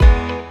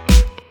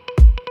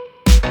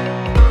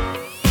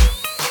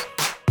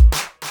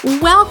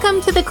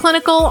Welcome to The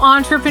Clinical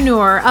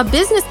Entrepreneur, a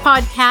business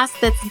podcast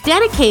that's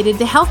dedicated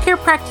to healthcare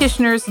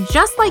practitioners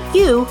just like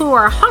you who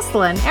are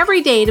hustling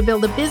every day to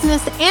build a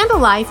business and a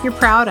life you're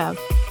proud of.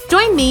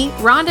 Join me,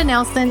 Rhonda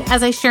Nelson,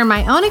 as I share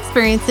my own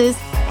experiences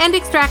and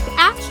extract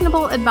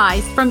actionable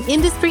advice from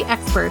industry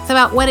experts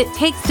about what it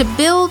takes to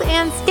build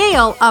and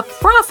scale a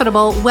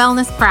profitable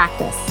wellness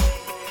practice.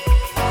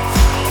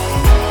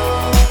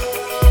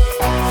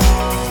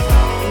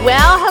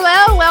 Well,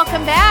 hello,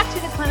 welcome back to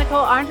the Clinical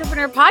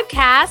Entrepreneur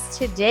Podcast.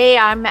 Today,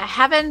 I'm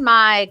having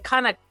my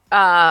kind of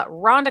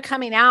Rhonda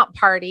coming out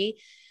party.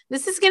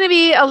 This is going to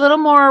be a little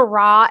more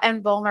raw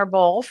and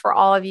vulnerable for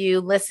all of you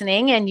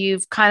listening, and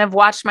you've kind of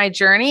watched my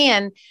journey.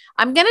 And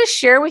I'm going to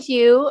share with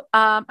you,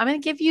 I'm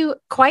going to give you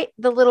quite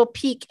the little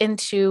peek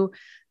into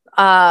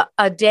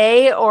a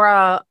day or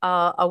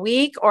a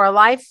week or a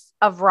life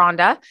of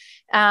Rhonda,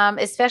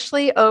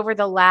 especially over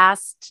the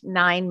last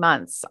 9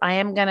 months.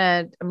 I'm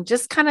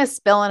just kind of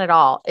spilling it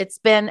all. It's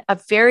been a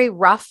very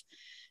rough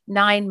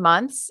 9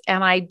 months,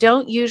 and I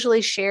don't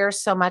usually share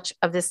so much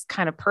of this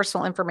kind of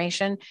personal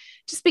information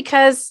just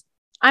because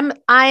I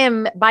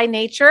am by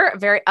nature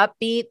very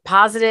upbeat,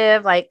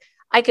 positive. Like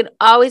I can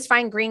always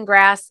find green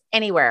grass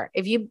anywhere.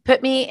 If you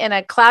put me in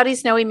a cloudy,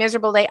 snowy,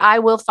 miserable day, I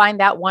will find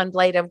that one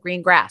blade of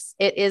green grass.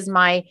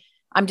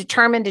 I'm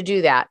determined to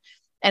do that.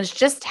 And it's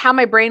just how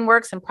my brain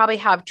works and probably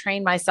how I've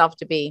trained myself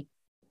to be.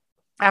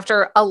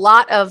 After a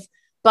lot of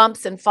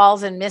bumps and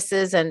falls and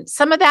misses, and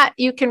some of that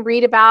you can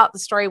read about the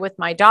story with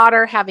my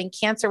daughter having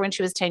cancer when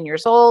she was 10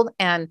 years old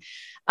and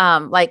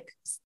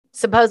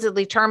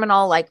supposedly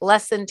terminal, like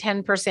less than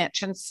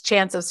 10%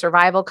 chance of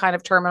survival kind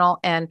of terminal.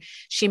 And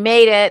she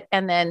made it.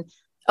 And then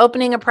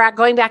opening a practice,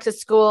 going back to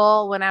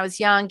school when I was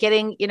young,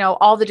 getting,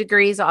 all the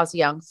degrees. I was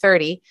young,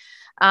 30.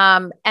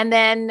 And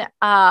then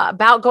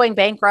about going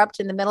bankrupt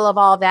in the middle of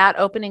all of that,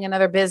 opening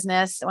another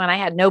business when I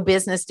had no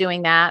business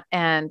doing that,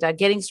 and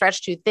getting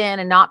stretched too thin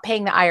and not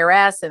paying the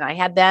IRS. And I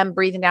had them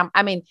breathing down.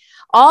 I mean,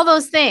 all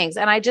those things.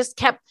 And I just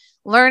kept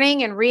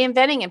learning and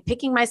reinventing and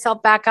picking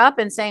myself back up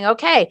and saying,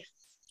 okay,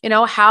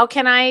 how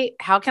can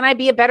I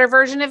be a better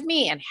version of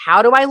me? And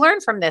how do I learn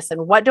from this?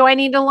 And what do I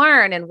need to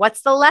learn? And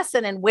what's the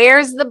lesson? And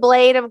where's the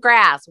blade of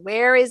grass?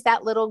 Where is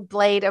that little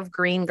blade of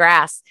green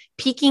grass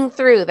peeking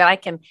through that I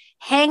can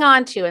hang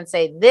on to and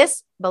say,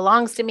 this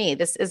belongs to me.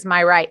 This is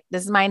my right.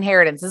 This is my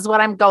inheritance. This is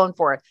what I'm going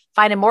for.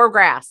 Finding more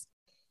grass.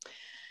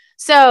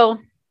 So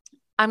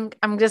I'm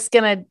just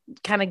going to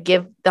kind of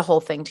give the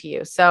whole thing to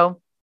you. So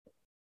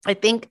I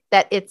think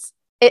that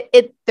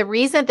the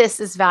reason this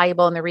is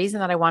valuable and the reason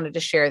that I wanted to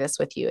share this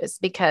with you is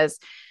because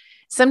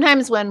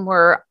sometimes when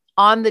we're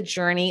on the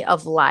journey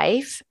of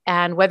life,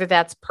 and whether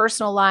that's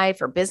personal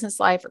life or business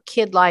life or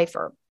kid life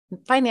or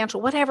financial,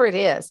 whatever it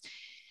is,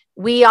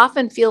 we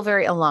often feel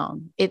very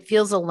alone. It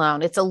feels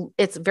alone.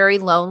 It's very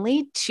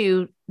lonely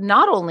to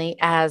not only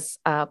as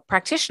a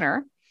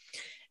practitioner,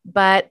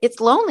 but it's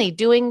lonely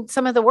doing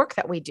some of the work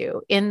that we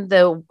do in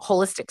the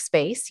holistic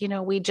space.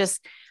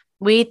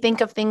 We think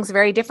of things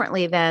very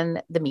differently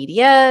than the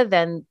media,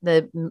 than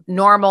the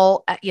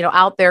normal,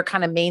 out there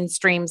kind of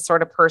mainstream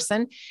sort of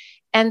person.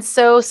 And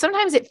so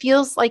sometimes it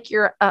feels like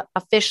you're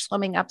a fish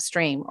swimming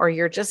upstream, or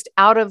you're just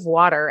out of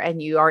water and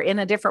you are in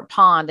a different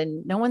pond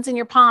and no one's in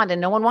your pond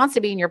and no one wants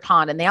to be in your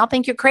pond. And they all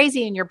think you're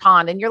crazy in your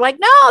pond. And you're like,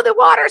 no, the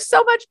water's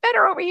so much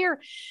better over here.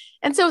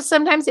 And so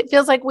sometimes it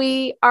feels like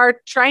we are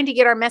trying to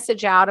get our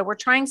message out and we're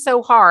trying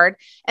so hard.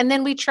 And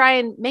then we try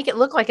and make it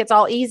look like it's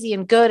all easy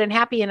and good and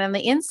happy. And on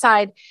the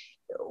inside,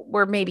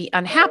 we're maybe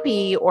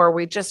unhappy, or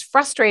we're just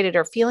frustrated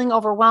or feeling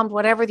overwhelmed,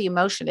 whatever the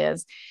emotion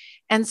is.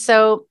 And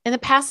so in the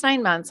past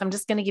 9 months, I'm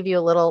just going to give you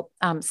a little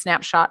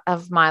snapshot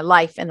of my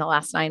life in the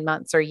last 9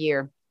 months or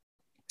year.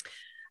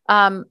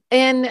 COVID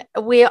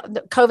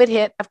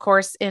hit, of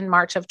course, in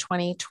March of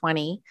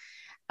 2020.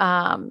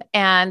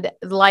 And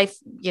life,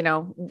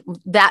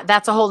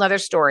 that's a whole nother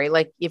story.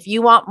 Like if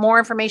you want more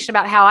information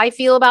about how I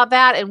feel about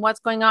that and what's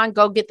going on,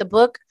 go get the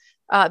book,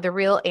 The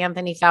Real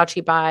Anthony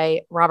Fauci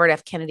by Robert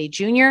F. Kennedy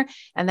Jr.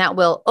 And that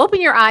will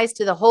open your eyes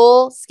to the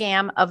whole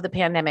scam of the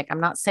pandemic. I'm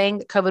not saying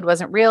that COVID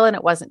wasn't real and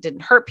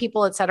didn't hurt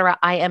people, et cetera.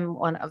 I am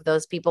one of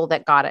those people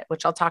that got it,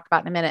 which I'll talk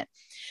about in a minute.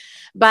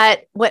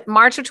 But what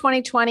March of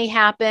 2020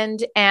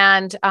 happened,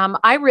 and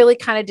I really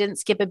kind of didn't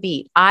skip a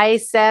beat. I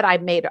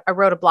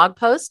wrote a blog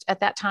post at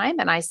that time,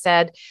 and I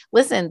said,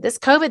 listen, this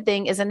COVID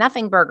thing is a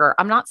nothing burger.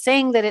 I'm not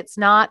saying that it's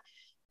not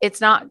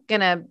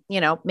going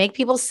to, make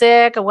people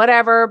sick or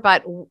whatever,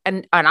 but,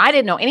 and I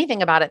didn't know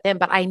anything about it then,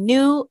 but I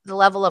knew the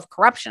level of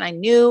corruption. I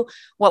knew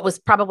what was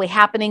probably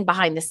happening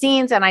behind the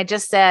scenes. And I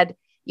just said,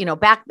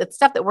 back the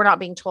stuff that we're not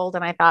being told.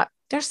 And I thought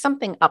there's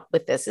something up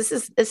with this.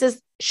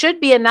 This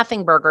should be a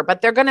nothing burger, but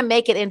they're going to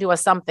make it into a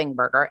something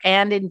burger.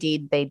 And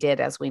indeed they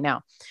did, as we know.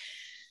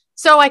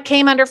 So I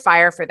came under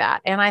fire for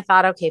that. And I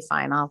thought, okay,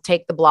 fine, I'll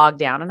take the blog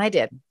down. And I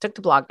took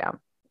the blog down.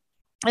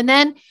 And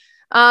then,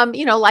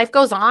 life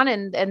goes on,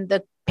 and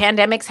the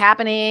pandemic's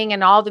happening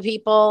and all the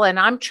people. And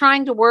I'm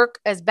trying to work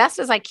as best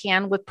as I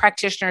can with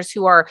practitioners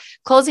who are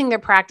closing their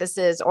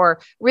practices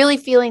or really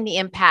feeling the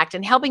impact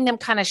and helping them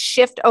kind of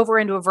shift over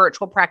into a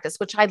virtual practice,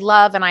 which I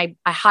love. And I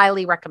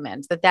highly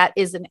recommend that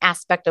is an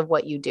aspect of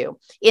what you do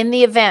in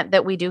the event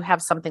that we do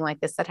have something like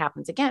this that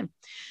happens again.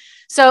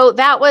 So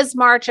that was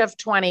March of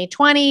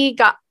 2020.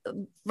 Got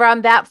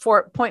from that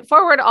point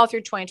forward, all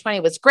through 2020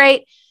 was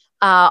great.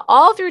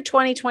 All through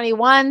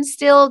 2021,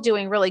 still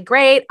doing really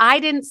great.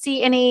 I didn't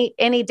see any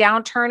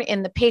downturn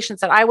in the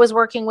patients that I was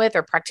working with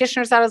or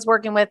practitioners that I was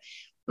working with.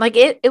 Like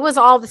it was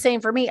all the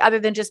same for me, other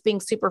than just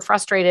being super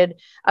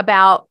frustrated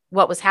about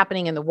what was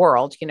happening in the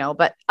world,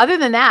 but other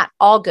than that,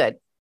 all good.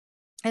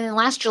 And then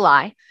last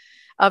July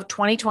of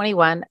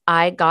 2021,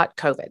 I got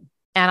COVID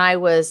and I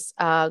was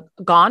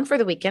gone for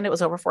the weekend. It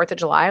was over 4th of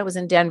July. I was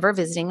in Denver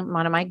visiting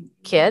one of my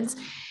kids.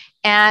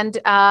 And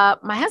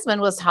my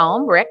husband was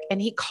home, Rick,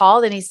 and he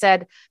called and he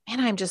said, man,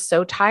 I'm just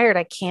so tired.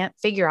 I can't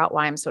figure out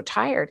why I'm so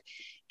tired.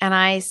 And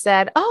I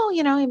said, oh,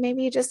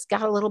 maybe you just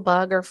got a little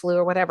bug or flu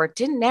or whatever. It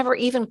didn't never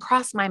even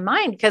cross my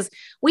mind because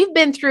we've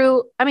been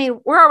through,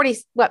 we're already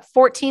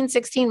 14,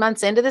 16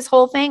 months into this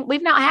whole thing.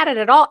 We've not had it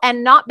at all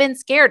and not been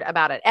scared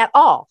about it at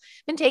all.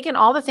 Been taking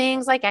all the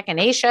things like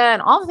echinacea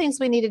and all the things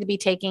we needed to be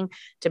taking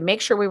to make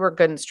sure we were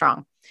good and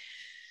strong.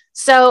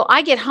 So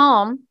I get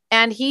home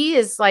and he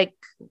is like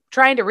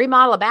trying to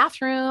remodel a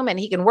bathroom and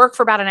he can work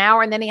for about an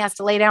hour and then he has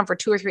to lay down for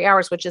 2 or 3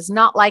 hours, which is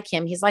not like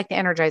him. He's like the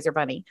Energizer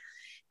Bunny.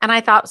 And I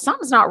thought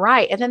something's not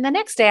right. And then the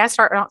next day I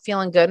started not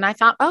feeling good. And I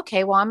thought,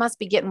 okay, well, I must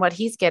be getting what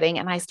he's getting.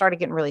 And I started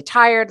getting really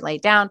tired,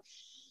 laid down.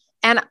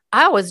 And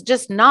I was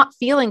just not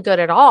feeling good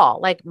at all.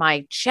 Like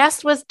my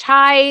chest was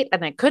tight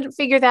and I couldn't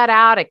figure that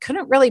out. I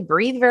couldn't really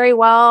breathe very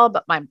well,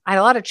 but I had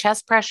a lot of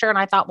chest pressure. And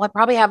I thought, well, I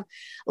probably have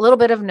a little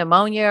bit of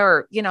pneumonia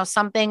or,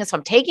 something. So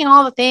I'm taking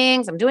all the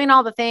things, I'm doing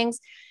all the things.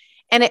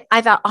 And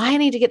I thought, I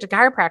need to get to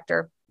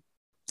chiropractor.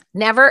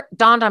 Never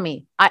dawned on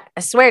me. I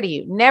swear to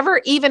you, never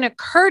even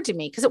occurred to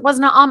me because it was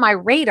not on my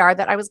radar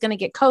that I was going to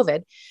get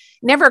COVID.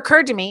 Never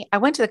occurred to me. I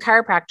went to the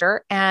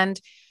chiropractor and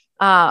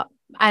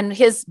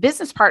his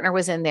business partner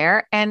was in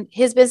there and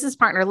his business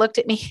partner looked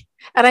at me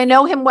and I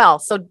know him well.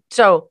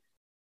 So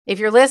if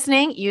you're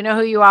listening, you know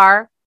who you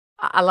are.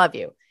 I love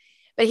you.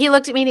 But he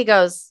looked at me and he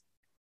goes,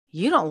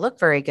 you don't look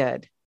very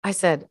good. I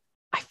said,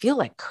 I feel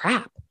like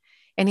crap.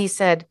 And he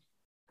said,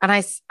 and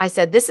I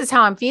said, this is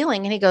how I'm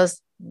feeling. And he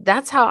goes,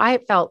 that's how I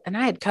felt. And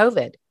I had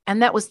COVID.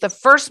 And that was the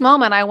first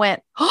moment I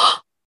went,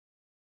 oh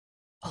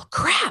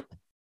crap,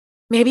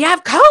 maybe I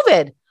have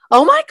COVID.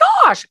 Oh my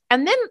gosh.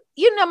 And then,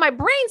 my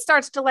brain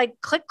starts to like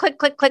click, click,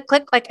 click, click,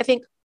 click. Like I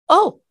think,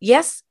 oh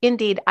yes,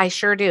 indeed. I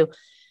sure do.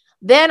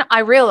 Then I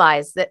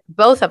realized that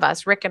both of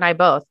us, Rick and I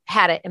both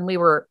had it and we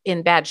were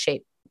in bad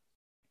shape.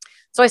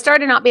 So I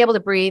started to not be able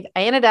to breathe.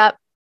 I ended up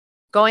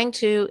going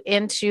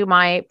into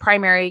my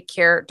primary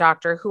care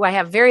doctor, who I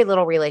have very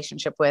little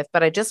relationship with,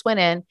 but I just went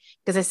in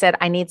because I said,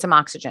 I need some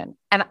oxygen.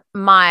 And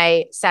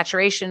my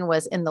saturation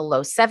was in the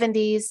low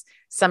 70s.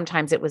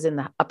 Sometimes it was in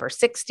the upper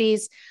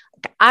 60s.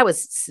 I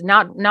was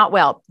not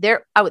well.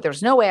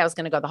 There's no way I was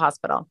going to go to the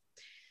hospital.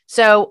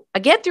 So I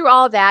get through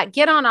all of that,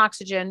 get on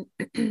oxygen.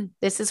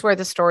 This is where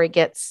the story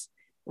gets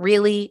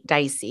really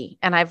dicey.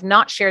 And I've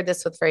not shared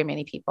this with very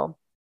many people.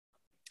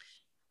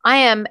 I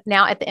am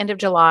now at the end of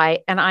July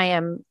and I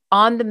am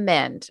on the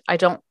mend.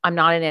 I'm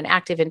not in an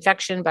active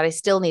infection, but I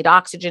still need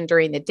oxygen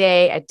during the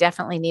day. I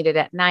definitely need it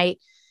at night.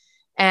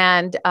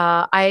 And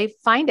I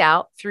find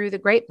out through the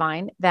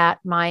grapevine that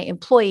my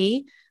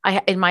employee,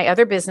 in my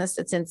other business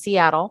that's in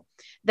Seattle,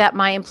 that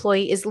my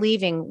employee is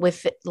leaving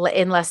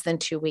in less than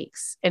 2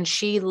 weeks. And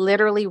she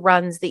literally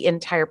runs the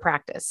entire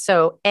practice.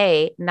 So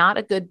not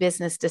a good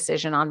business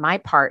decision on my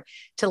part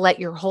to let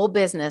your whole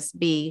business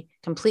be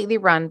completely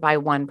run by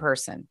one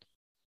person.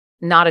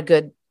 Not a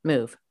good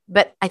move.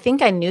 But I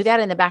think I knew that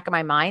in the back of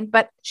my mind,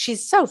 but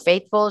she's so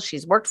faithful.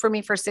 She's worked for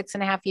me for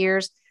 6.5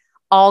 years,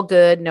 all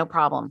good, no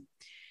problem.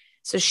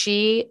 So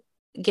she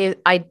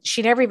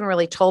never even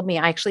really told me.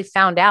 I actually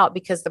found out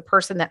because the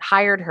person that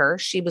hired her,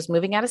 she was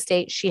moving out of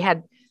state. She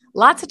had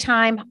lots of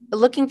time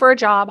looking for a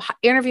job,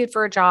 interviewed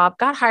for a job,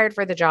 got hired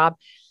for the job.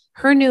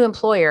 Her new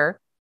employer,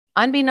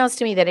 unbeknownst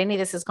to me that any of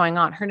this is going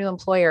on, her new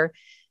employer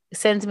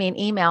sends me an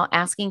email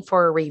asking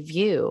for a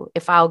review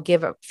if I'll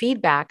give a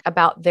feedback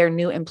about their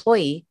new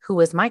employee who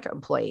was my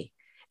employee.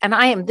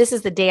 And this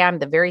is the day I'm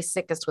the very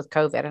sickest with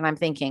COVID. And I'm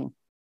thinking,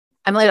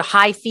 I'm like a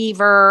high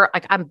fever,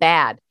 like I'm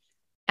bad.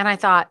 And I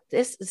thought,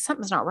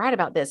 something's not right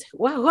about this.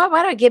 Why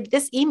do I give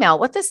this email?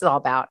 What this is all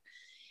about?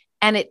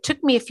 And it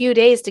took me a few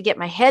days to get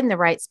my head in the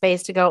right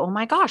space to go, oh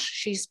my gosh,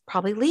 she's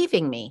probably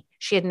leaving me.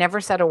 She had never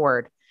said a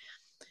word.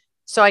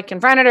 So I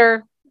confronted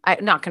her.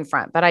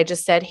 But I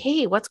just said,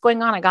 hey, what's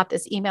going on? I got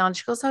this email. And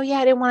she goes, oh yeah,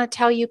 I didn't want to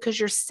tell you because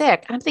you're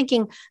sick. And I'm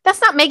thinking, that's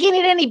not making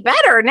it any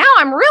better. Now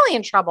I'm really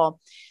in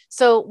trouble.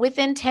 So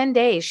within 10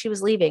 days, she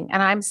was leaving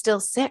and I'm still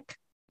sick.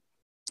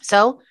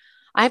 So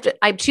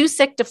I'm too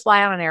sick to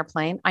fly on an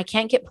airplane. I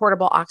can't get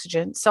portable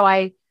oxygen. So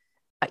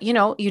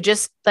you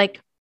just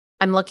like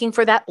I'm looking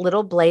for that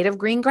little blade of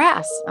green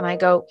grass. And I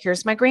go,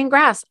 here's my green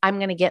grass. I'm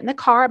going to get in the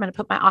car. I'm going to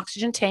put my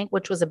oxygen tank,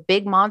 which was a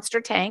big monster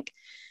tank,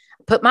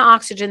 put my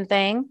oxygen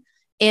thing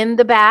in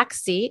the back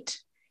seat.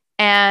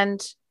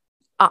 And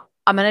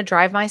I'm going to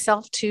drive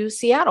myself to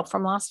Seattle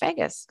from Las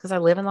Vegas because I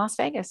live in Las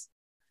Vegas.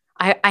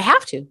 I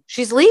have to.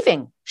 She's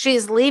leaving.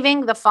 She's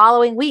leaving the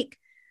following week.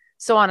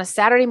 So on a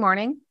Saturday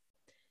morning,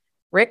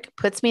 Rick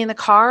puts me in the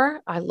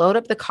car. I load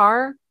up the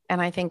car and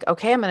I think,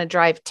 okay, I'm going to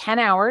drive 10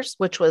 hours,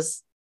 which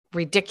was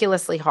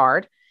ridiculously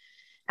hard.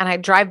 And I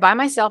drive by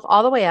myself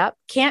all the way up.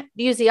 Can't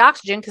use the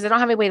oxygen because I don't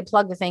have any way to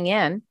plug the thing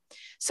in.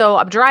 So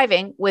I'm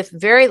driving with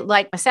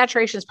my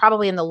saturation is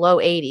probably in the low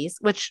 80s,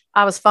 which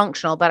I was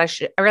functional, but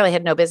I really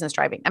had no business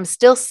driving. I'm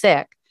still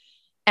sick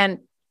and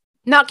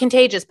not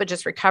contagious, but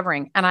just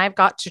recovering. And I've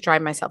got to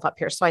drive myself up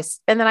here. So I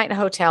spend the night in a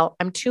hotel.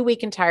 I'm too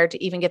weak and tired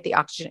to even get the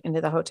oxygen into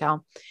the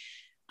hotel.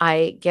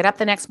 I get up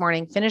the next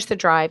morning, finish the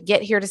drive,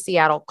 get here to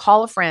Seattle,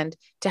 call a friend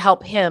to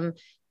help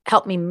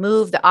me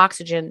move the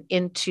oxygen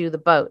into the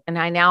boat. And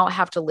I now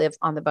have to live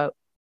on the boat.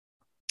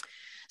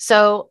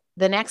 So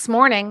the next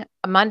morning,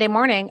 Monday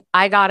morning,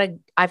 I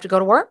have to go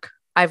to work.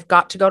 I've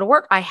got to go to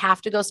work. I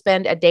have to go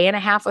spend a day and a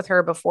half with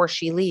her before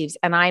she leaves.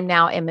 And I'm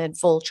now in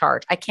full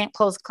charge. I can't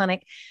close the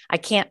clinic.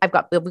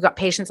 We've got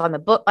patients on the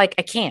book. I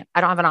don't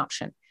have an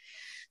option.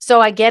 So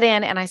I get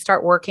in and I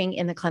start working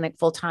in the clinic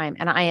full time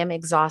and I am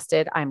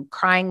exhausted. I'm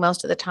crying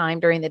most of the time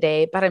during the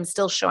day, but I'm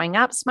still showing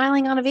up,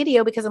 smiling on a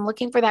video because I'm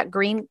looking for that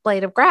green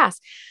blade of grass,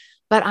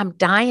 but I'm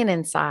dying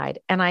inside.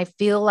 And I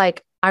feel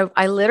like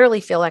I literally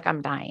feel like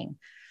I'm dying.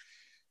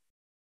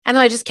 And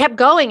I just kept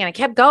going and I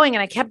kept going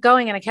and I kept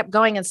going and I kept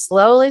going. And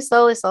slowly,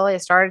 I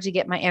started to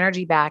get my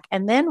energy back.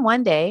 And then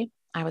one day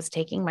I was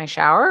taking my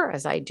shower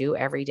as I do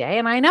every day.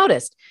 And I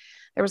noticed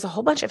there was a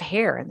whole bunch of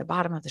hair in the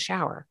bottom of the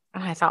shower.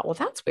 And I thought, well,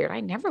 that's weird. I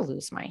never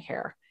lose my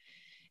hair.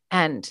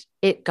 And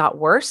it got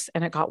worse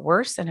and it got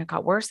worse and it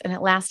got worse. And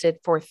it lasted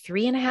for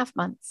 3.5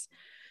 months.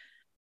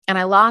 And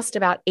I lost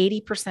about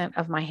 80%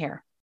 of my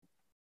hair.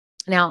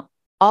 Now,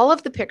 all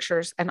of the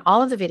pictures and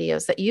all of the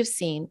videos that you've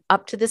seen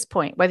up to this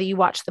point, whether you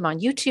watch them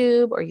on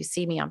YouTube or you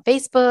see me on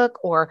Facebook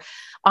or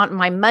on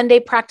my Monday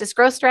practice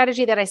growth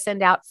strategy that I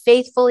send out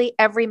faithfully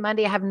every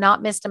Monday. I have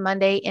not missed a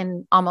Monday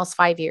in almost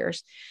 5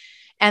 years.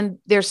 And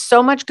there's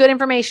so much good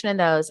information in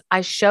those.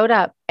 I showed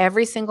up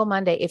every single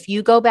Monday. If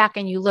you go back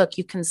and you look,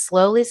 you can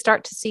slowly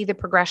start to see the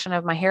progression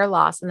of my hair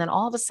loss. And then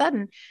all of a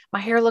sudden, my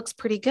hair looks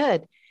pretty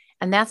good.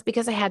 And that's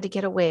because I had to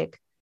get a wig.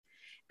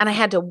 And I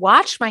had to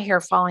watch my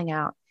hair falling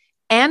out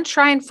and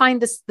try and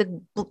find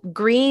the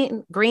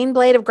green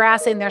blade of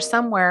grass in there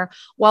somewhere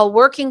while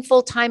working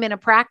full time in a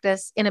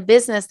practice in a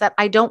business that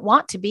I don't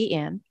want to be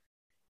in.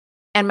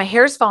 And my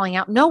hair's falling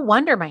out. No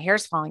wonder my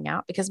hair's falling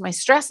out because my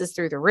stress is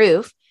through the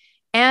roof.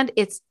 And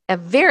it's a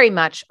very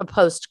much a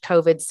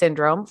post-COVID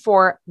syndrome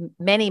for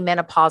many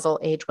menopausal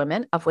age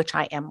women, of which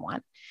I am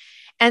one.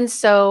 And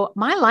so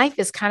my life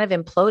is kind of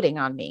imploding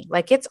on me.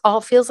 Like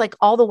feels like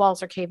all the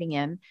walls are caving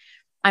in.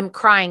 I'm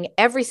crying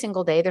every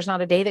single day. There's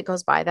not a day that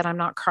goes by that I'm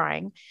not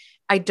crying.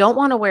 I don't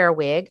want to wear a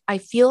wig. I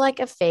feel like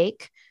a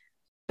fake,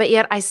 but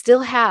yet I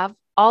still have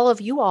all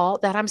of you all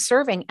that I'm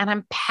serving, and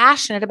I'm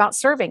passionate about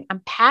serving.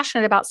 I'm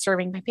passionate about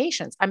serving my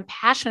patients. I'm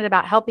passionate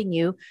about helping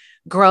you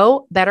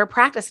grow better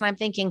practice. And I'm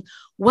thinking,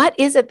 what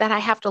is it that I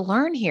have to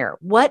learn here?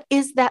 What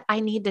is that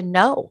I need to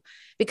know?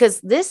 Because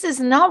this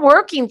is not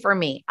working for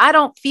me. I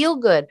don't feel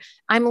good.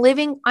 I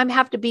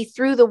have to be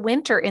through the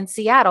winter in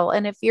Seattle.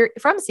 And if you're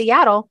from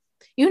Seattle,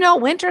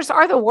 winters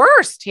are the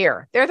worst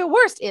here. They're the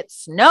worst. It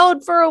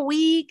snowed for a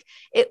week.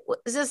 It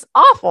was just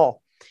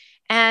awful.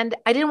 And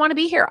I didn't want to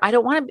be here. I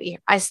don't want to be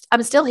here.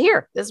 I'm still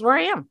here. This is where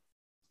I am,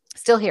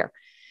 still here.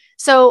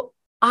 So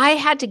I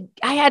had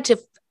to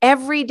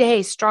every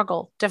day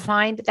struggle to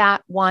find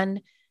that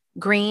one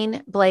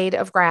green blade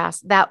of grass,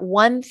 that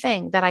one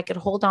thing that I could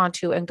hold on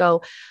to and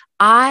go,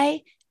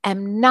 I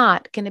am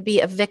not going to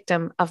be a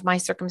victim of my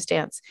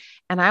circumstance.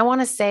 And I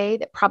want to say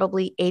that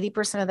probably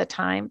 80% of the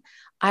time,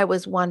 I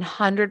was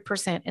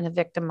 100% in a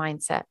victim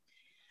mindset,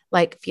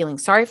 like feeling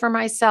sorry for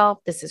myself.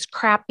 This is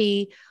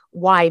crappy.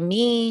 Why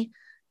me?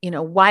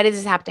 Why does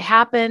this have to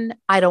happen?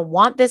 I don't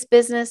want this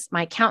business.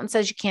 My accountant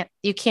says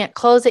you can't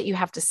close it. You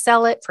have to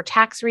sell it for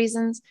tax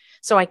reasons.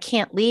 So I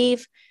can't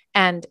leave.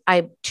 And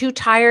I'm too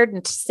tired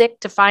and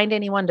sick to find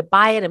anyone to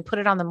buy it and put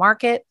it on the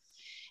market.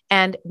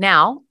 And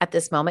now at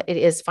this moment, it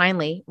is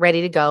finally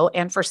ready to go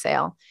and for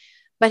sale.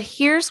 But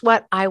here's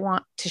what I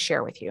want to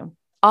share with you.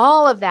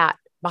 All of that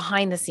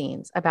behind the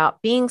scenes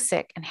about being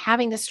sick and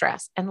having the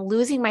stress and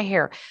losing my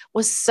hair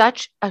was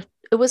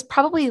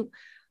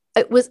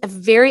it was a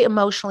very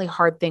emotionally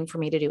hard thing for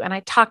me to do. And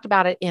I talked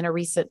about it in a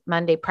recent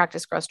Monday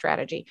practice growth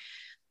strategy.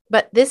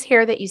 But this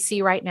hair that you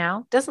see right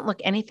now doesn't look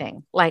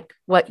anything like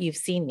what you've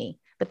seen me,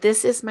 but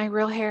this is my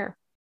real hair.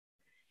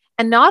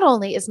 And not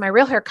only is my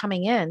real hair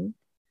coming in,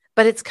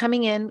 but it's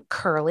coming in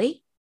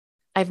curly.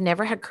 I've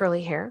never had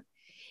curly hair.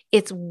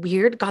 It's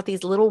weird, got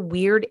these little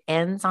weird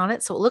ends on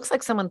it. So it looks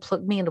like someone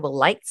plugged me into a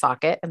light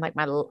socket and like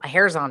my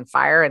hair's on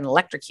fire and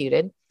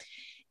electrocuted.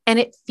 And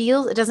it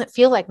doesn't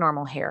feel like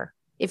normal hair.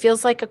 It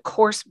feels like a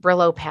coarse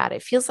Brillo pad.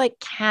 It feels like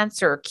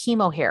cancer,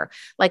 chemo hair,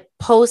 like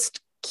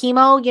post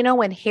chemo,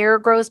 when hair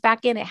grows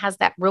back in, it has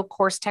that real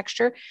coarse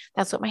texture.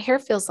 That's what my hair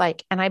feels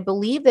like. And I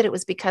believe that it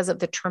was because of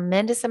the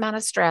tremendous amount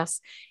of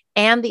stress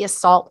and the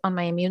assault on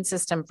my immune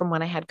system from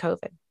when I had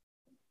COVID.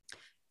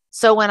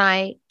 So when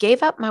I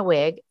gave up my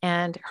wig,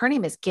 and her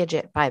name is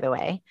Gidget, by the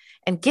way,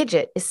 and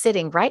Gidget is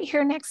sitting right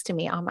here next to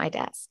me on my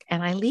desk,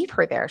 and I leave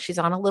her there. She's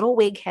on a little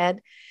wig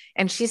head,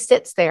 and she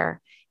sits there.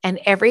 And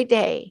every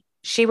day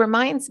she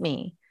reminds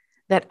me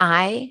that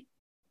I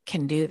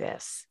can do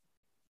this,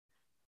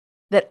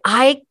 that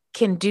I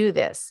can do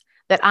this,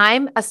 that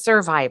I'm a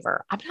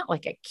survivor. I'm not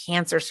like a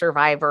cancer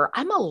survivor.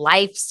 I'm a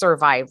life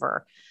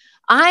survivor.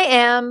 I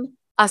am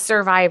a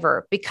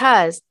survivor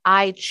because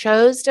I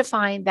chose to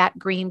find that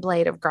green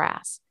blade of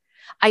grass.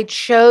 I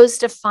chose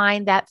to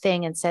find that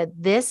thing and said,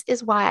 this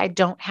is why I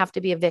don't have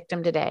to be a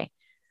victim today.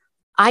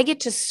 I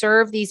get to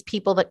serve these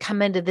people that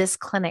come into this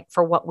clinic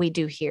for what we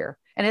do here.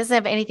 And it doesn't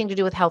have anything to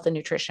do with health and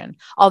nutrition,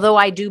 although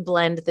I do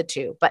blend the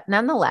two. But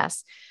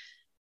nonetheless,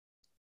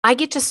 I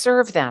get to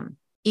serve them.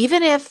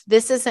 Even if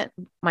this isn't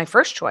my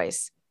first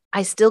choice,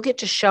 I still get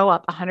to show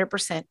up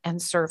 100%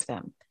 and serve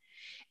them.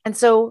 And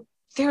so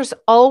there's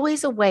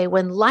always a way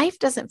when life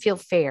doesn't feel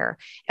fair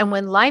and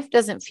when life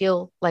doesn't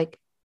feel like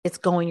it's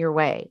going your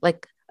way.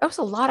 Like there was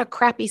a lot of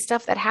crappy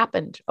stuff that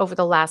happened over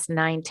the last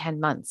 9-10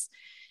 months.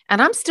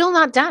 And I'm still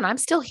not done. I'm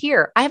still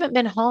here. I haven't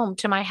been home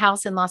to my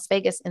house in Las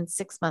Vegas in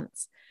 6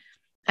 months.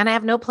 And I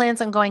have no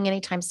plans on going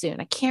anytime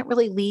soon. I can't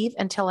really leave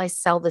until I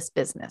sell this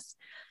business.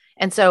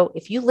 And so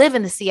if you live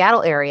in the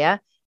Seattle area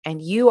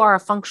and you are a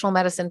functional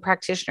medicine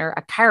practitioner,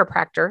 a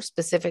chiropractor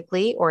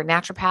specifically, or a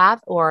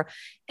naturopath or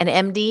an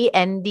MD,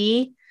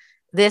 ND,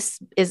 this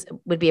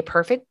would be a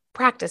perfect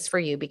practice for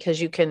you because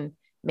you can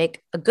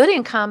make a good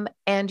income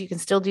and you can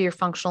still do your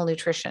functional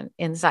nutrition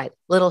inside.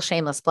 Little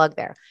shameless plug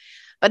there.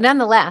 But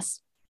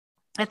nonetheless,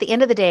 at the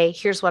end of the day,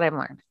 here's what I've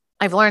learned.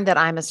 I've learned that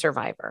I'm a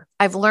survivor.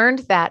 I've learned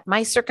that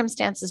my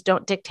circumstances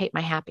don't dictate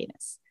my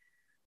happiness.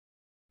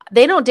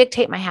 They don't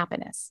dictate my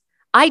happiness.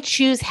 I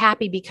choose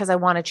happy because I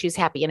want to choose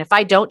happy. And if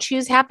I don't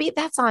choose happy,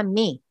 that's on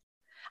me.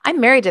 I'm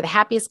married to the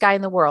happiest guy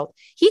in the world.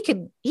 He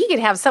could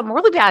have something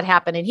really bad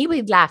happen and he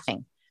would be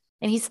laughing.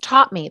 And he's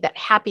taught me that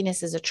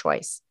happiness is a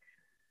choice.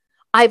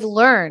 I've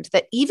learned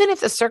that even if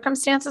the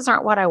circumstances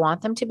aren't what I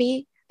want them to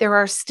be, there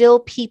are still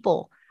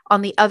people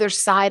on the other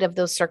side of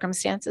those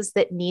circumstances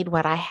that need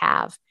what I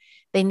have.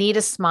 They need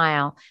a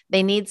smile.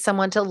 They need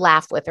someone to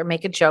laugh with or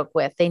make a joke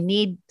with. They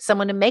need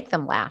someone to make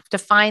them laugh, to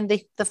find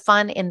the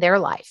fun in their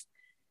life.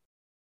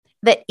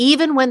 That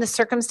even when the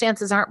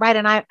circumstances aren't right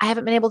and I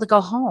haven't been able to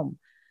go home,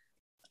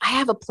 I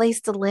have a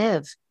place to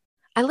live.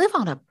 I live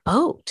on a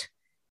boat.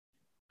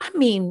 I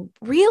mean,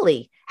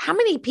 really, how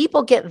many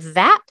people get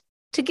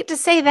to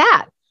say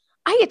that?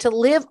 I get to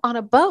live on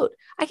a boat.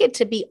 I get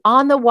to be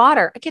on the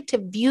water. I get to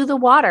view the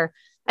water.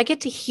 I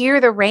get to hear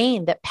the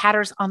rain that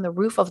patters on the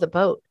roof of the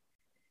boat.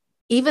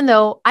 Even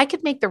though I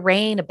could make the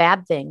rain a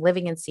bad thing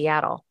living in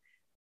Seattle.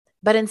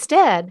 But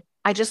instead,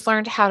 I just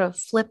learned how to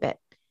flip it.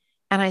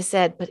 And I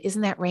said, but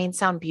isn't that rain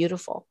sound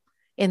beautiful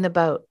in the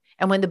boat?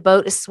 And when the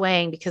boat is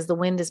swaying because the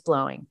wind is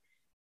blowing,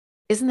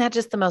 isn't that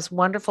just the most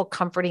wonderful,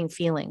 comforting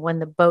feeling when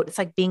the boat, it's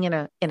like being in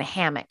a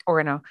hammock or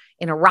in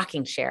a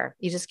rocking chair.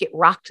 You just get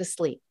rocked to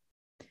sleep.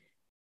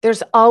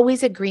 There's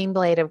always a green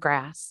blade of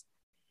grass.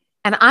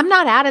 And I'm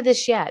not out of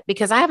this yet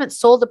because I haven't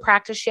sold the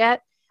practice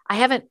yet. I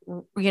haven't,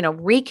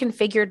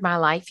 reconfigured my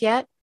life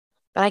yet,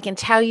 but I can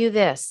tell you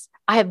this,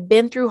 I have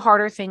been through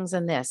harder things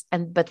than this.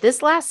 But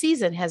this last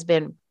season has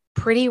been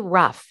pretty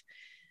rough.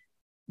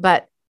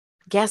 But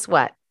guess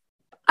what?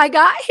 I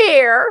got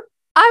hair.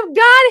 I've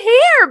got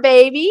hair,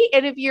 baby.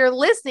 And if you're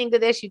listening to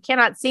this, you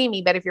cannot see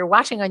me, but if you're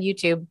watching on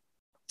YouTube,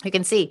 you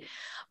can see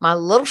my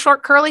little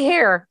short curly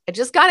hair. I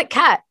just got it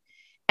cut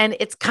and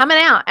it's coming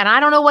out and I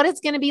don't know what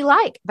it's going to be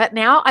like, but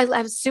now I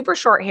have super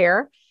short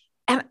hair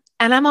and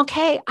I'm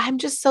okay. I'm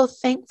just so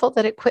thankful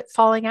that it quit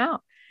falling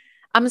out.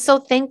 I'm so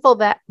thankful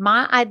that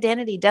my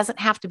identity doesn't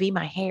have to be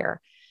my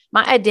hair.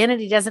 My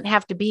identity doesn't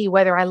have to be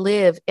whether I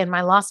live in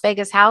my Las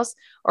Vegas house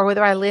or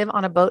whether I live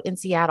on a boat in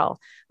Seattle.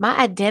 My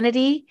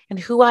identity and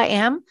who I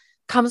am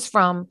comes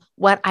from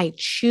what I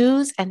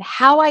choose and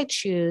how I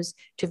choose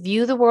to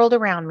view the world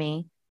around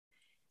me,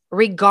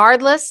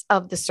 regardless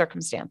of the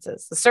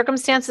circumstances. The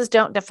circumstances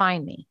don't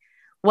define me.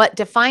 What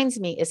defines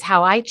me is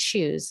how I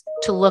choose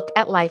to look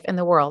at life and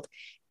the world.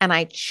 And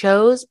I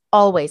chose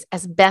always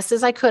as best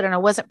as I could. And I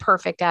wasn't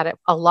perfect at it.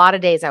 A lot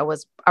of days I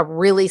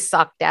really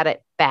sucked at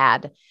it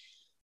bad.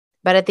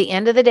 But at the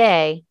end of the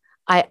day,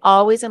 I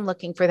always am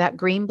looking for that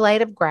green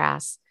blade of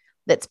grass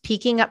that's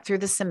peeking up through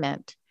the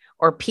cement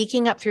or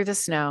peeking up through the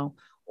snow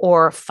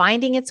or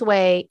finding its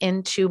way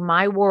into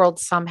my world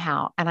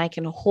somehow. And I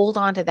can hold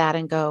on to that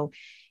and go,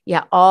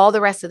 yeah, all the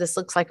rest of this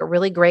looks like a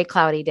really gray,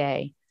 cloudy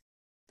day.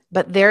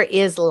 But there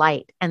is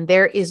light and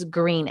there is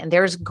green and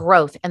there's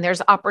growth and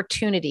there's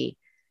opportunity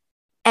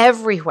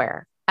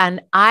everywhere.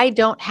 And I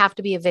don't have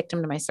to be a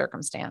victim to my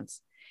circumstance.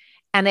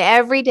 And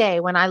every day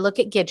when I look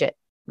at Gidget,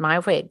 my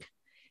wig,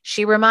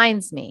 she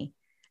reminds me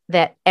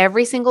that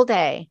every single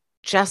day,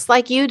 just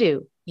like you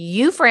do,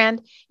 you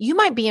friend, you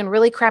might be in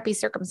really crappy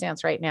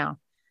circumstance right now,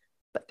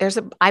 but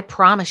I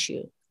promise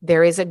you,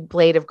 there is a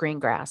blade of green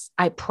grass.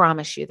 I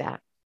promise you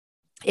that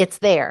it's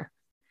there.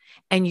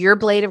 And your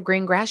blade of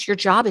green grass, your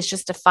job is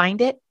just to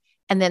find it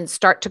and then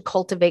start to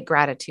cultivate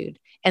gratitude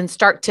and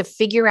start to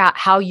figure out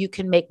how you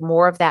can make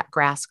more of that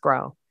grass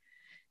grow.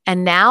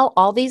 And now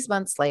all these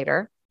months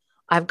later,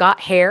 I've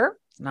got hair,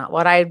 not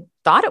what I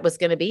thought it was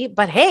going to be,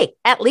 but hey,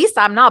 at least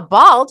I'm not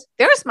bald.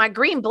 There's my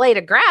green blade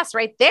of grass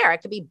right there. I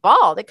could be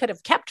bald. It could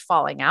have kept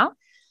falling out,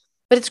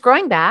 but it's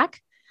growing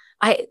back.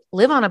 I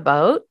live on a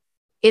boat.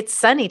 It's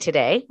sunny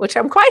today, which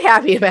I'm quite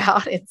happy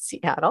about in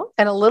Seattle,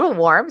 and a little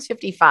warm, it's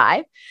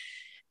 55.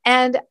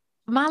 And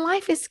my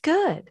life is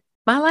good.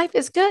 My life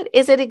is good.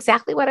 Is it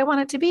exactly what I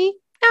want it to be?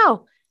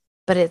 No,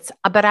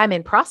 but I'm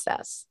in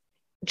process,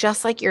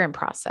 just like you're in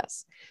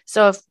process.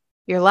 So if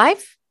your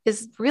life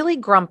is really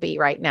grumpy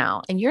right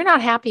now and you're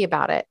not happy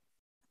about it,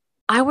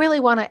 I really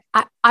want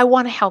to, I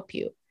want to help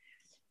you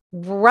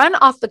run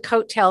off the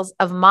coattails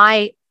of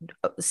my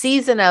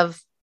season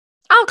of,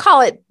 I'll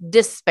call it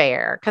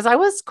despair, because I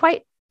was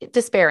quite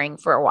despairing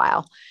for a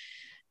while.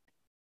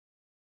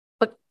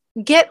 But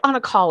get on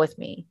a call with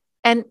me.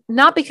 And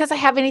not because I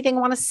have anything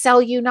I want to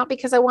sell you, not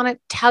because I want to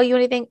tell you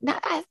anything. No,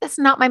 that's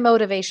not my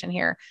motivation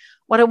here.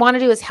 What I want to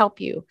do is help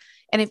you.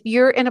 And if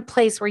you're in a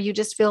place where you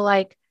just feel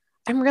like,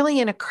 I'm really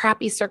in a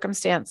crappy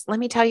circumstance, let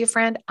me tell you,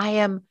 friend, I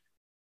am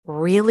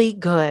really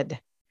good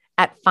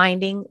at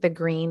finding the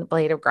green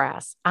blade of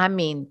grass. I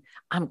mean,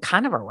 I'm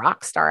kind of a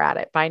rock star at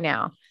it by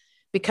now,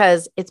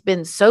 because it's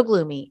been so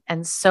gloomy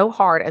and so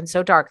hard and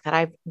so dark that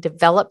I've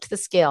developed the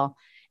skill.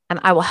 And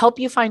I will help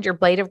you find your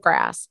blade of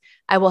grass.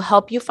 I will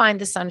help you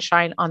find the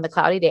sunshine on the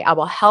cloudy day. I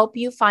will help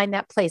you find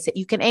that place that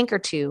you can anchor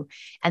to.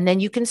 And then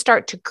you can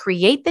start to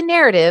create the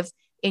narrative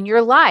in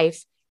your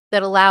life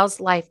that allows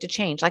life to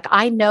change. Like,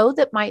 I know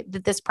that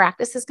this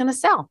practice is going to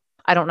sell.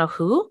 I don't know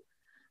who,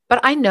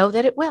 but I know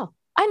that it will.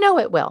 I know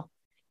it will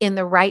in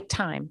the right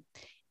time.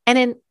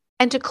 And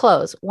to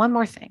close, one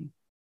more thing.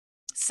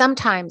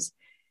 Sometimes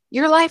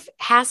your life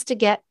has to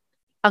get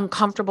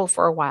uncomfortable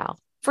for a while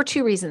for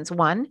two reasons.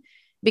 One,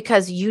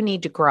 because you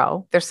need to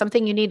grow. There's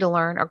something you need to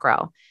learn or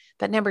grow.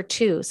 But number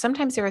two,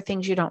 sometimes there are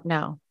things you don't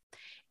know.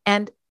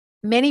 And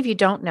many of you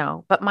don't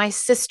know, but my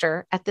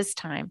sister at this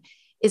time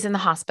is in the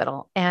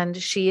hospital and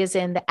she is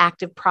in the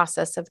active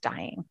process of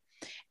dying.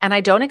 And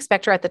I don't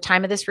expect her at the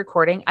time of this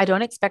recording, I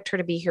don't expect her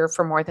to be here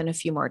for more than a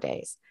few more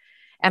days.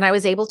 And I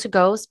was able to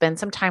go spend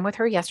some time with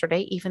her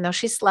yesterday, even though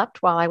she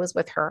slept while I was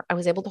with her. I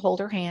was able to hold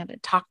her hand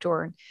and talk to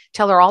her and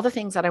tell her all the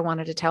things that I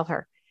wanted to tell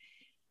her.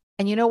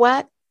 And you know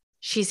what?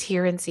 She's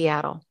here in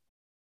Seattle.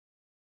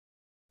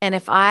 And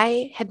if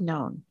I had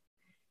known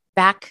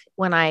back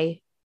when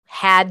I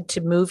had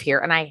to move here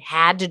and I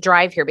had to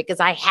drive here because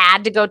I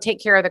had to go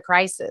take care of the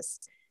crisis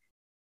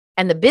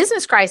and the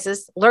business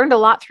crisis, learned a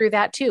lot through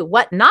that too.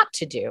 What not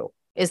to do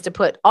is to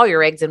put all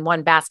your eggs in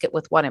one basket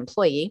with one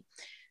employee.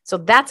 So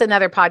that's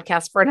another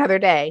podcast for another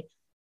day.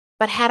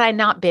 But had I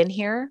not been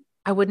here,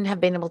 I wouldn't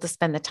have been able to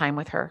spend the time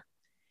with her.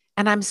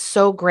 And I'm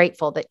so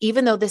grateful that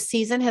even though this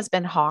season has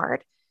been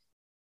hard,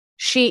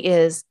 she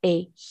is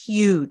a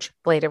huge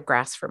blade of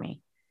grass for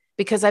me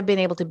because I've been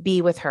able to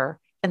be with her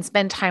and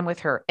spend time with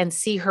her and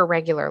see her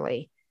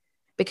regularly,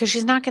 because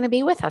she's not going to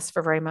be with us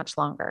for very much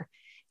longer.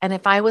 And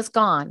if I was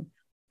gone,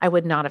 I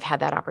would not have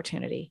had that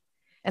opportunity.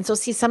 And so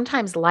see,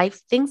 sometimes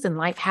things in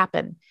life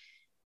happen,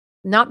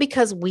 not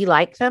because we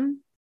like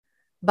them,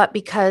 but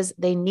because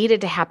they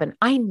needed to happen.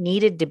 I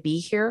needed to be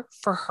here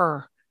for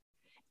her.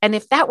 And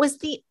if that was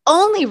the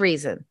only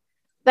reason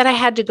that I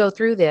had to go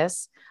through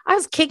this, I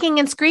was kicking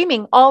and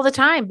screaming all the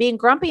time, being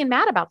grumpy and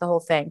mad about the whole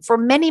thing for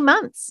many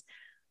months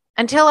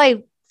until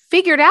I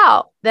figured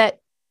out that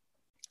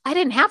I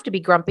didn't have to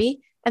be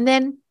grumpy. And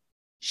then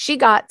she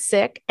got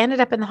sick, ended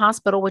up in the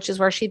hospital, which is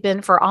where she'd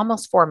been for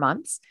almost 4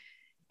 months.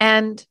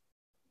 And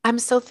I'm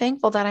so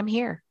thankful that I'm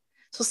here.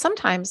 So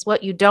sometimes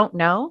what you don't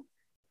know,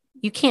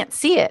 you can't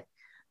see it,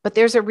 but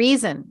there's a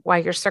reason why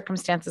your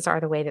circumstances are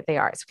the way that they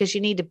are. It's because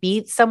you need to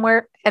be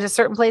somewhere at a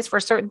certain place for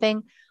a certain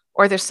thing,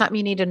 or there's something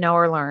you need to know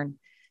or learn.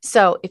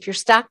 So if you're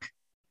stuck,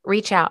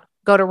 reach out,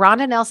 go to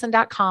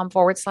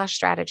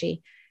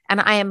rondanelson.com/strategy.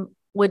 And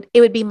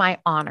it would be my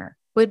honor,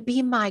 would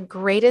be my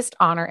greatest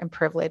honor and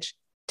privilege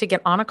to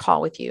get on a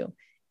call with you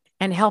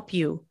and help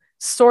you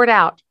sort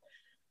out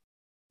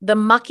the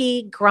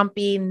mucky,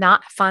 grumpy,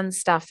 not fun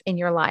stuff in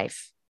your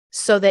life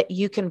so that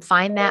you can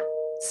find that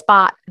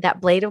spot,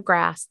 that blade of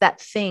grass, that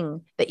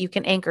thing that you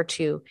can anchor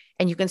to,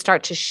 and you can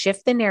start to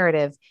shift the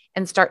narrative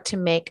and start to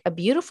make a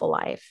beautiful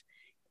life,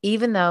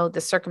 even though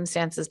the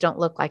circumstances don't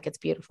look like it's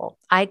beautiful.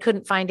 I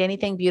couldn't find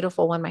anything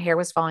beautiful when my hair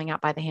was falling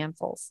out by the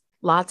handfuls,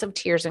 lots of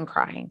tears and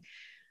crying.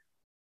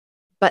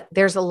 But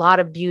there's a lot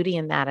of beauty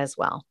in that as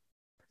well.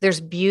 There's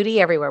beauty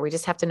everywhere. We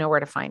just have to know where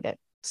to find it.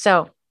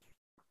 So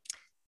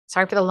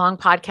sorry for the long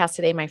podcast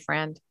today, my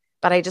friend,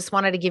 but I just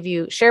wanted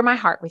to share my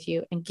heart with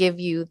you and give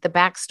you the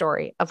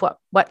backstory of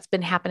what's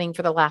been happening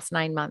for the last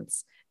 9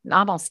 months,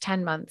 almost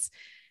 10 months.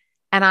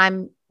 And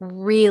I'm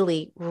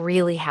really,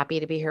 really happy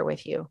to be here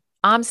with you.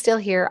 I'm still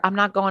here. I'm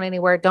not going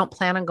anywhere. Don't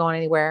plan on going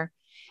anywhere.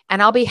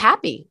 And I'll be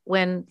happy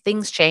when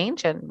things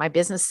change and my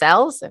business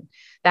sells, and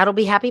that'll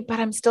be happy, but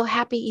I'm still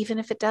happy even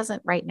if it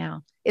doesn't right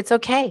now. It's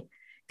okay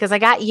because I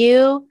got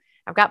you.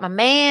 I've got my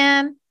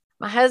man,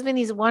 my husband.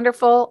 He's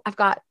wonderful. I've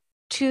got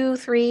 2,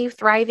 3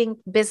 thriving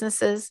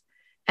businesses,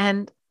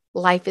 and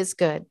life is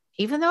good,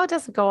 even though it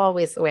doesn't go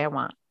always the way I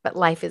want, but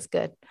life is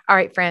good. All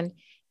right, friend,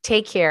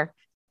 take care.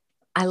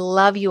 I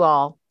love you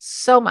all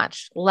so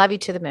much. Love you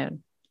to the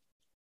moon.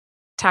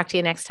 Talk to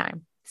you next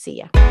time. See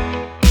ya.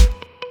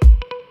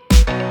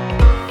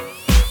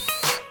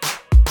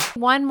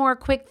 One more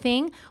quick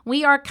thing.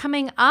 We are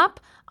coming up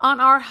on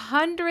our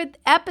 100th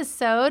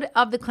episode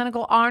of the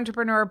Clinical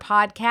Entrepreneur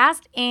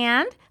Podcast.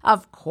 And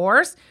of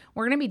course,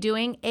 we're going to be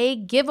doing a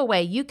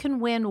giveaway. You can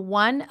win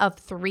one of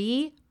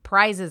 3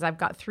 prizes. I've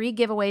got 3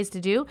 giveaways to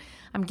do.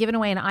 I'm giving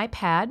away an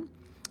iPad.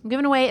 I'm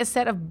giving away a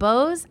set of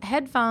Bose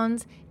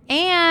headphones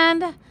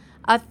and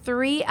a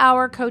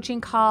 3-hour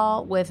coaching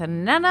call with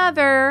none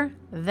other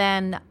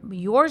than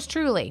yours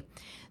truly.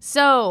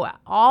 So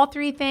all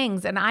 3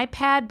 things, an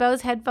iPad,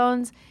 Bose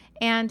headphones,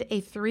 and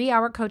a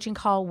 3-hour coaching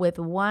call with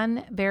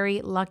one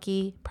very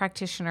lucky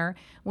practitioner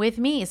with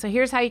me. So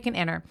here's how you can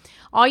enter.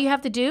 All you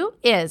have to do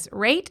is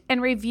rate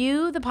and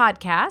review the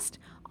podcast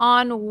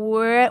on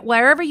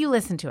wherever you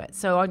listen to it.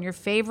 So on your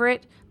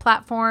favorite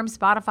platform,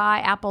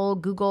 Spotify, Apple,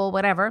 Google,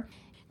 whatever.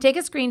 Take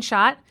a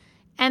screenshot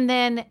and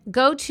then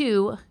go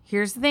to,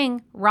 here's the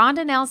thing,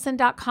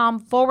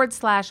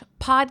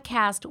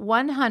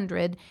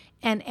 rondanelson.com/podcast100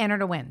 and enter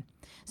to win.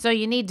 So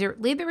you need to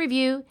leave the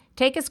review,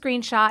 take a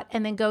screenshot,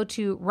 and then go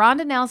to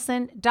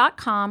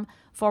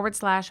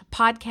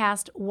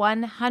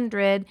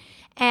rondanelson.com/podcast100.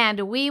 And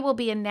we will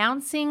be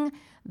announcing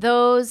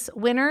those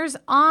winners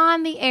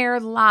on the air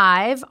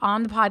live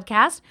on the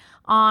podcast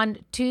on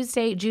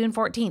Tuesday, June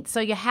 14th.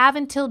 So you have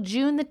until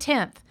June the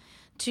 10th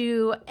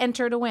to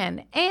enter to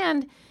win.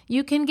 And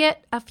you can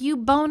get a few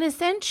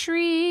bonus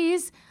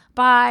entries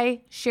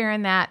by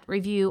sharing that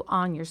review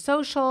on your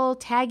social,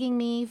 tagging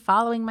me,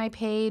 following my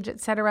page,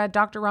 etc.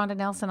 Dr. Rhonda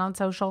Nelson on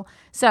social.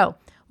 So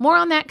more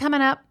on that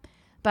coming up.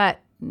 But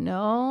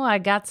no, I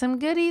got some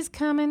goodies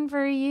coming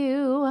for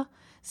you.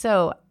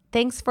 So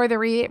thanks for the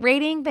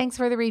rating. Thanks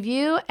for the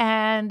review.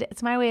 And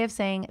it's my way of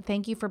saying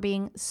thank you for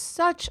being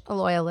such a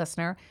loyal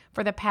listener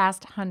for the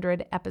past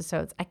 100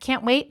 episodes. I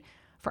can't wait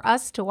for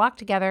us to walk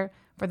together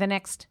for the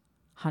next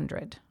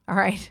 100. All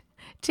right.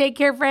 Take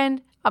care,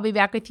 friend. I'll be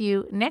back with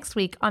you next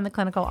week on the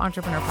Clinical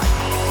Entrepreneur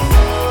Podcast.